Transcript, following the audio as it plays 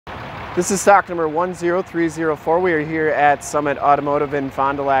This is stock number 10304. We are here at Summit Automotive in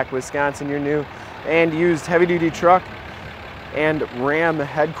Fond du Lac, Wisconsin, your new and used heavy-duty truck and Ram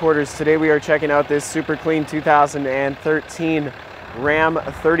headquarters. Today we are checking out this super clean 2013 Ram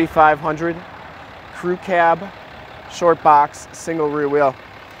 3500 crew cab, short box, single rear wheel.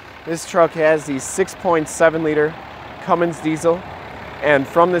 This truck has the 6.7 liter Cummins diesel, and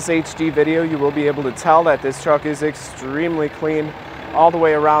from this HD video you will be able to tell that this truck is extremely clean all the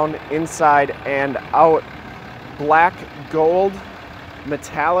way around, inside and out. Black gold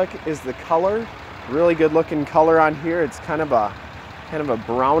metallic is the color. Really good looking color on here. It's kind of a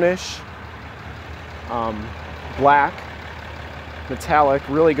brownish black metallic,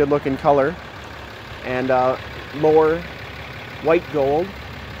 really good looking color. And lower white gold.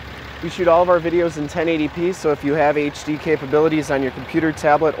 We shoot all of our videos in 1080p, so if you have HD capabilities on your computer,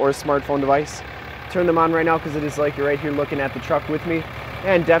 tablet, or smartphone device, turn them on right now, because it is like you're right here looking at the truck with me,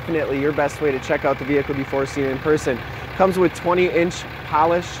 and definitely your best way to check out the vehicle before seeing it in person. Comes with 20-inch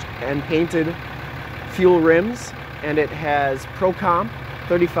polished and painted fuel rims, and it has Pro-Comp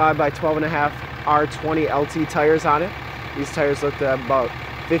 35 by 12.5 R20 LT tires on it. These tires look to have about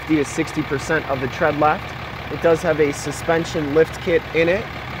 50 to 60% of the tread left. It does have a suspension lift kit in it,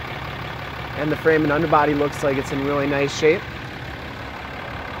 and the frame and underbody looks like it's in really nice shape.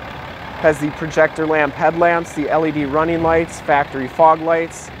 Has the projector lamp headlamps, the LED running lights, factory fog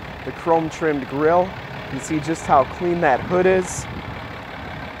lights, the chrome trimmed grille. You can see just how clean that hood is.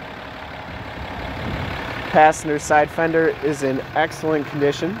 Passenger side fender is in excellent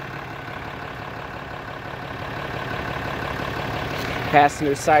condition.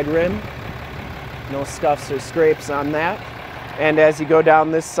 Passenger side rim, no scuffs or scrapes on that. And as you go down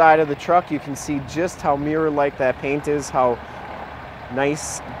this side of the truck, you can see just how mirror-like that paint is, how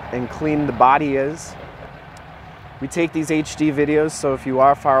nice and clean the body is. We take these HD videos, so if you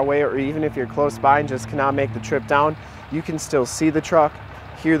are far away or even if you're close by and just cannot make the trip down, you can still see the truck,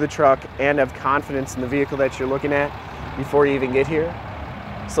 hear the truck, and have confidence in the vehicle that you're looking at before you even get here,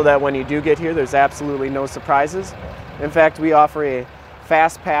 so that when you do get here, there's absolutely no surprises. In fact, we offer a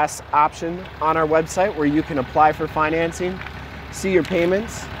fast pass option on our website where you can apply for financing, see your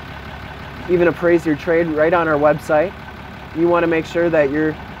payments, even appraise your trade right on our website. You want to make sure that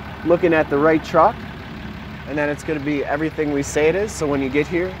you're looking at the right truck, and then it's going to be everything we say it is, so when you get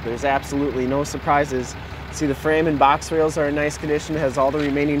here, there's absolutely no surprises. See, the frame and box rails are in nice condition. It has all the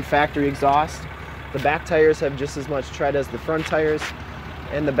remaining factory exhaust. The back tires have just as much tread as the front tires,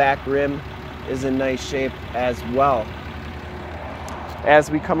 and the back rim is in nice shape as well.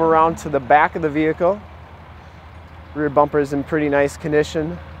 As we come around to the back of the vehicle, rear bumper is in pretty nice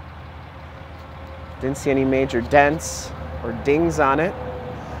condition. Didn't see any major dents or dings on it.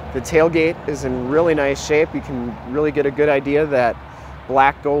 The tailgate is in really nice shape. You can really get a good idea of that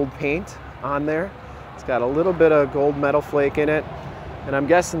black gold paint on there. It's got a little bit of gold metal flake in it, and I'm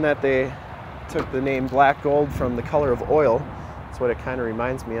guessing that they took the name black gold from the color of oil. That's what it kind of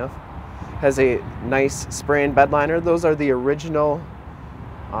reminds me of. Has a nice spray and bed liner. Those are the original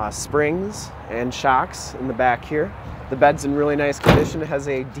springs and shocks in the back here. The bed's in really nice condition. It has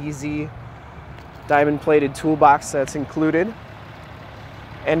a DZ diamond plated toolbox that's included.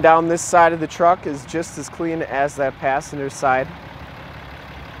 And down this side of the truck is just as clean as that passenger side.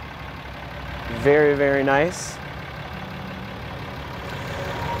 Very, very nice.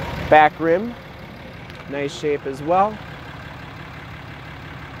 Back rim, nice shape as well.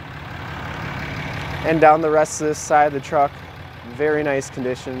 And down the rest of this side of the truck, very nice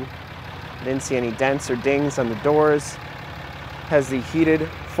condition. Didn't see any dents or dings on the doors. Has the heated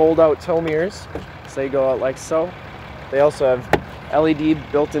fold-out tow mirrors, so they go out like so. They also have LED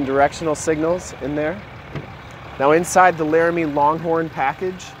built-in directional signals in there. Now inside the Laramie Longhorn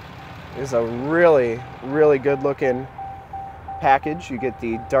package is a really, really good looking package. You get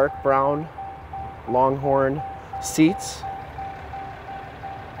the dark brown Longhorn seats,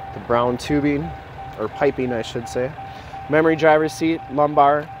 the brown tubing, or piping I should say, memory driver's seat,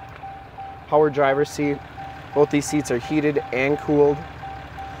 lumbar, power driver's seat. Both these seats are heated and cooled.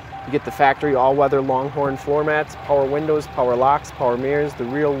 You get the factory all-weather Longhorn floor mats, power windows, power locks, power mirrors, the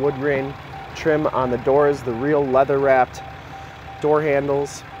real wood grain trim on the doors, the real leather-wrapped door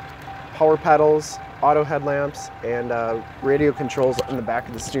handles, power pedals, auto headlamps, and radio controls on the back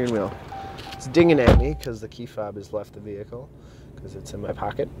of the steering wheel. It's dinging at me because the key fob has left the vehicle because it's in my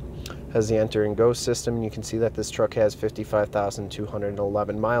pocket. Has the enter and go system, and you can see that this truck has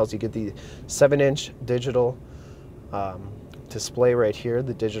 55,211 miles. You get the 7-inch digital display right here,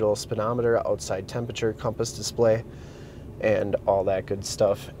 the digital speedometer, outside temperature, compass display, and all that good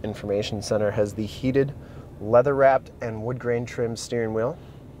stuff. Information center has the heated, leather wrapped, and wood grain trimmed steering wheel.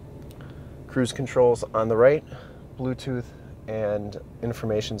 Cruise controls on the right, Bluetooth and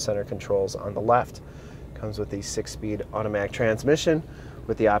information center controls on the left. Comes with the 6-speed automatic transmission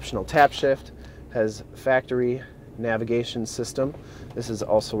with the optional tap shift. Has factory navigation system. This is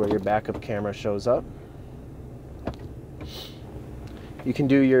also where your backup camera shows up. You can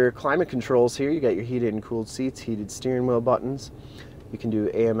do your climate controls here. You got your heated and cooled seats, heated steering wheel buttons. You can do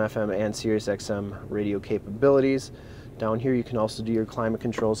AM, FM, and Sirius XM radio capabilities. Down here you can also do your climate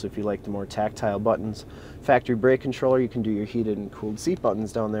controls if you like the more tactile buttons. Factory brake controller, you can do your heated and cooled seat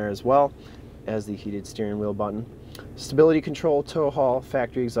buttons down there as well as the heated steering wheel button. Stability control, tow haul,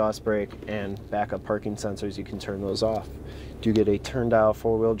 factory exhaust brake, and backup parking sensors, you can turn those off. You get a turn dial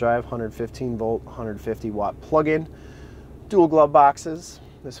 4-wheel drive, 115 volt, 150 watt plug-in. Dual glove boxes.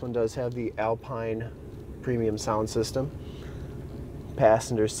 This one does have the Alpine premium sound system.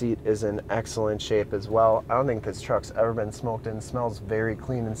 Passenger seat is in excellent shape as well. I don't think this truck's ever been smoked in. It smells very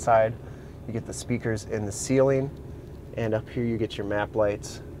clean inside. You get the speakers in the ceiling, and up here you get your map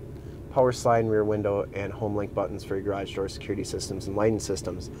lights, power slide rear window, and Homelink buttons for your garage door security systems and lighting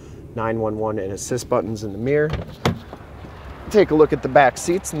systems. 911 and assist buttons in the mirror. Take a look at the back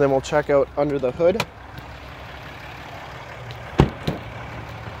seats and then we'll check out under the hood.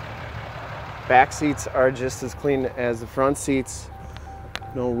 Back seats are just as clean as the front seats.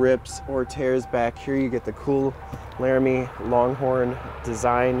 No rips or tears back here. You get the cool Laramie Longhorn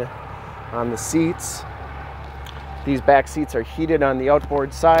design on the seats. These back seats are heated on the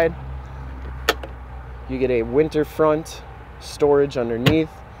outboard side. You get a winter front storage underneath,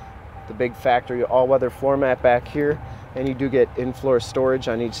 the big factory all-weather floor mat back here, and you do get in-floor storage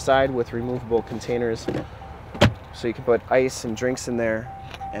on each side with removable containers, so you can put ice and drinks in there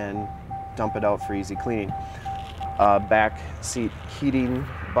and dump it out for easy cleaning. Back seat heating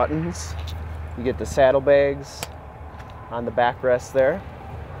buttons. You get the saddlebags on the backrest there,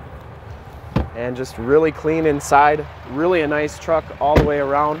 and just really clean inside. Really a nice truck all the way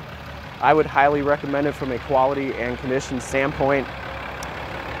around. I would highly recommend it from a quality and condition standpoint.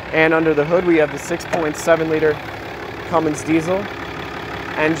 And under the hood we have the 6.7 liter Cummins diesel.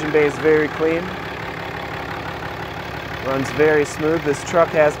 Engine bay is very clean. Runs very smooth. This truck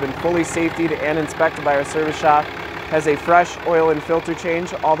has been fully safetied and inspected by our service shop. Has a fresh oil and filter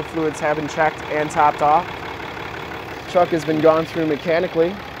change. All the fluids have been checked and topped off. Truck has been gone through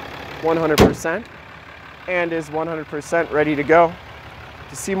mechanically 100% and is 100% ready to go.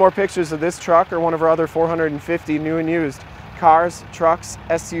 To see more pictures of this truck or one of our other 450 new and used cars, trucks,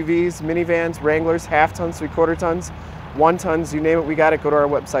 SUVs, minivans, Wranglers, half tons, 3/4 tons, 1 tons, you name it, we got it. Go to our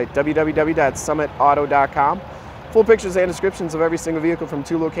website, www.summitauto.com. Full pictures and descriptions of every single vehicle from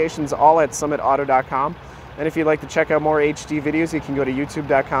 2 locations, all at summitauto.com. And if you'd like to check out more HD videos, you can go to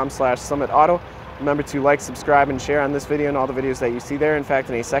youtube.com/summitauto. Remember to like, subscribe, and share on this video and all the videos that you see there. In fact,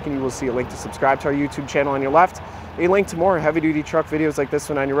 in a second, you will see a link to subscribe to our YouTube channel on your left, a link to more heavy-duty truck videos like this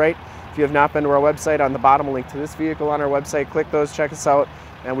one on your right. If you have not been to our website, on the bottom, a link to this vehicle on our website. Click those, check us out,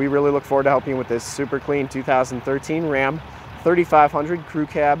 and we really look forward to helping you with this super clean 2013 Ram 3500 Crew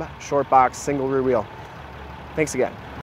Cab Short Box Single Rear Wheel. Thanks again.